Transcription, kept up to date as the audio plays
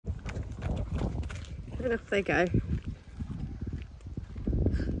And off they go.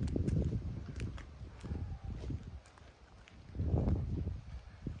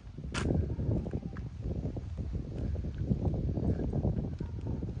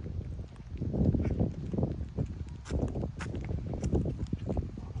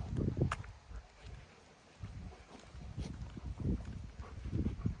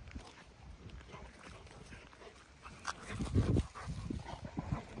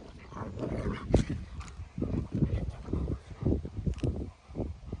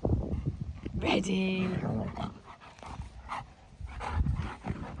 Ready.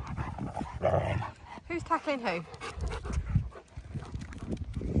 Who's tackling who?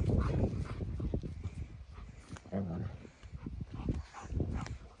 Well,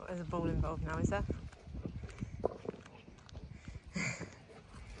 there's a ball involved now, is there?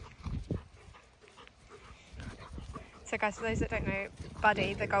 So guys, for those that don't know,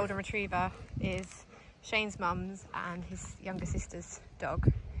 Buddy, the golden retriever, is Shane's mum's and his younger sister's dog.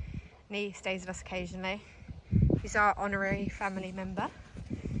 And he stays with us occasionally. He's our honorary family member.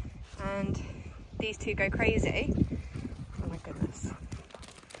 And these two go crazy. Oh my goodness.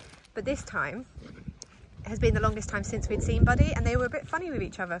 But this time has been the longest time since we'd seen Buddy, and they were a bit funny with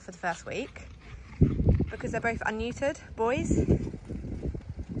each other for the first week because they're both unneutered boys.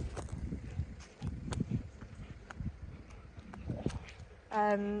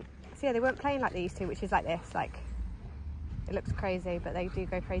 So yeah, they weren't playing like they used to, which is like this, like, it looks crazy, but they do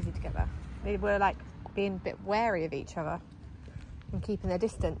go crazy together. They were like being a bit wary of each other and keeping their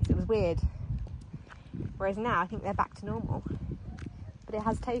distance. It was weird. Whereas now I think they're back to normal. But it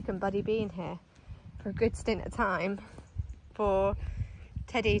has taken Buddy being here for a good stint of time for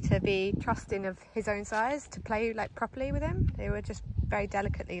Teddy to be trusting of his own size to play like properly with him. They were just very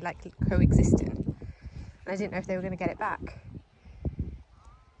delicately like coexisting. And I didn't know if they were going to get it back.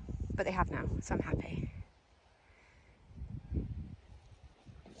 But they have now, so I'm happy.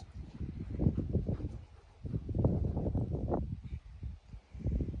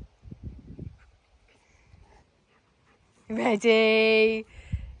 Ready,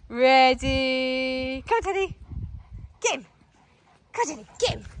 ready, come on Teddy, get him, come on Teddy, get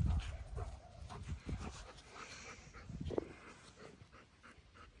him.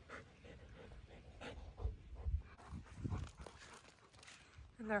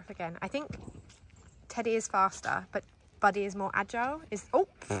 And they're off again. I think Teddy is faster, but Buddy is more agile. Oh,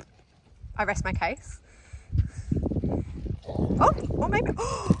 I rest my case. Oh, or maybe,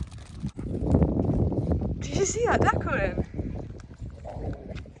 oh. Did you see that duckle in?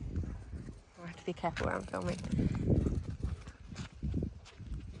 I have to be careful where I'm filming.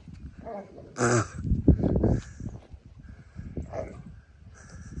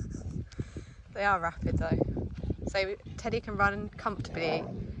 They are rapid though. So Teddy can run comfortably.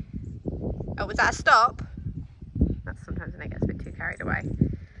 Oh, was that a stop? That's sometimes when it gets a bit too carried away.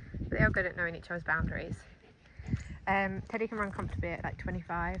 But they are good at knowing each other's boundaries. Teddy can run comfortably at like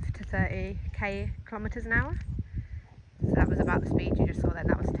 25 to 30 kilometers an hour. So that was about the speed you just saw then.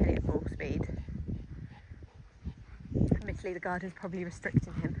 That was Teddy at full speed. Admittedly, the guard is probably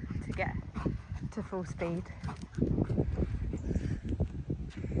restricting him to get to full speed.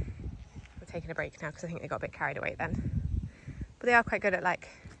 We're taking a break now because I think they got a bit carried away then. But they are quite good at like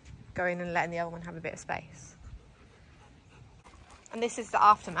going and letting the other one have a bit of space. And this is the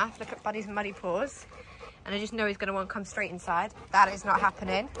aftermath. Look at Buddy's muddy paws. And I just know he's going to want to come straight inside. That is not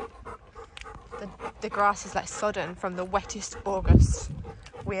happening. The grass is like sodden from the wettest August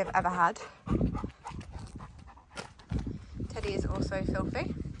we have ever had. Teddy is also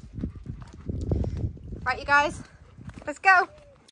filthy. Right, you guys, let's go.